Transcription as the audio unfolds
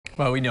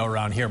Well, we know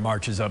around here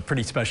March is a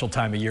pretty special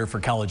time of year for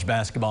college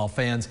basketball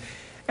fans.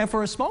 And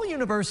for a small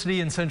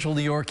university in central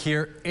New York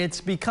here, it's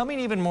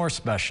becoming even more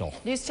special.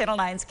 News Channel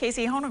 9's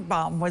Casey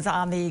Honigbaum was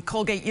on the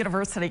Colgate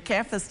University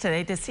campus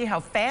today to see how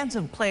fans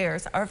and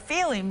players are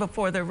feeling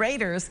before the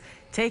Raiders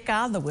take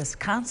on the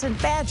Wisconsin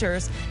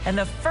Badgers in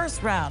the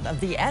first round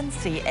of the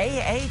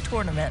NCAA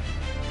tournament.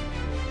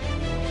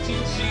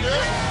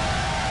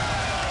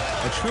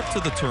 A trip to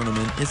the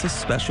tournament is a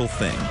special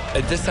thing.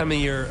 At this time of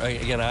year,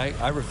 again,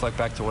 I reflect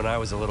back to when I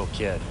was a little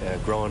kid,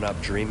 growing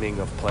up dreaming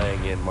of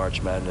playing in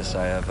March Madness.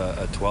 I have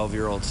a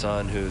 12-year-old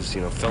son who's,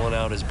 filling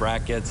out his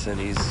brackets, and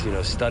he's,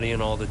 studying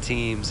all the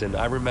teams, and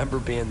I remember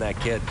being that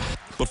kid.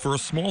 But for a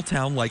small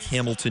town like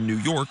Hamilton, New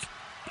York,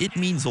 it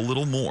means a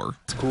little more.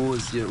 It's cool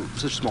is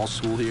such a small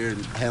school here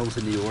in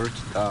Hamilton, New York.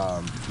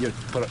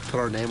 Put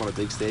our name on a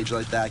big stage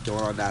like that,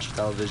 going on national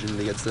television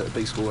against a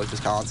big school like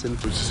Wisconsin.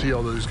 To see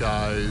all those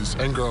guys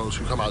and girls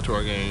who come out to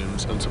our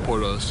games and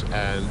support us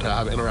and to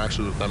have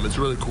interactions with them, it's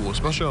really cool,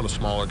 especially on a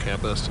smaller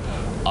campus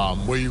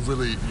where you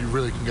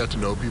really can get to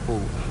know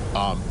people.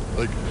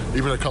 Like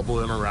even a couple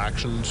of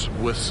interactions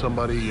with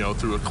somebody,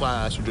 through a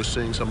class or just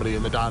seeing somebody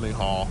in the dining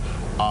hall.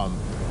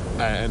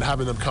 And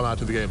having them come out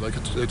to the game,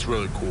 it's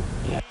really cool.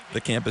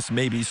 The campus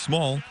may be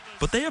small,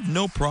 but they have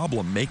no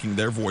problem making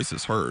their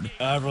voices heard.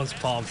 Everyone's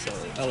pumped.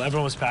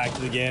 Everyone was packed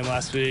to the game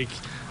last week,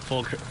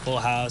 full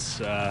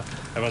house.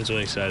 Everyone's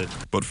really excited.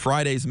 But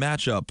Friday's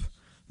matchup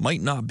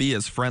might not be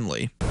as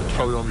friendly. It's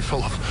probably going to be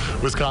full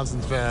of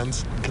Wisconsin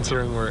fans,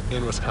 considering we're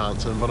in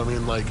Wisconsin. But I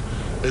mean,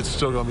 it's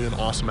still going to be an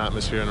awesome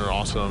atmosphere and an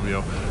awesome,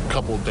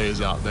 couple of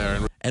days out there.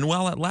 And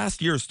while at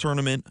last year's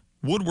tournament,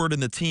 Woodward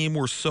and the team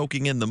were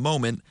soaking in the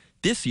moment,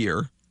 this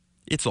year,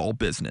 it's all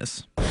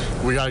business.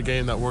 We got a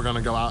game that we're going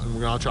to go out and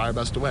we're going to try our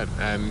best to win.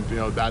 And,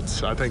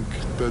 that's, I think,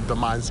 the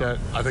mindset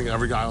I think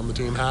every guy on the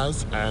team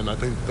has. And I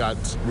think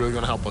that's really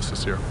going to help us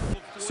this year.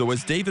 So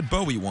as David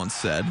Bowie once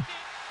said,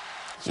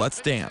 let's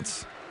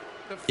dance.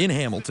 In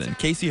Hamilton,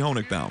 Casey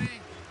Honigbaum,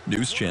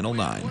 News Channel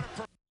 9.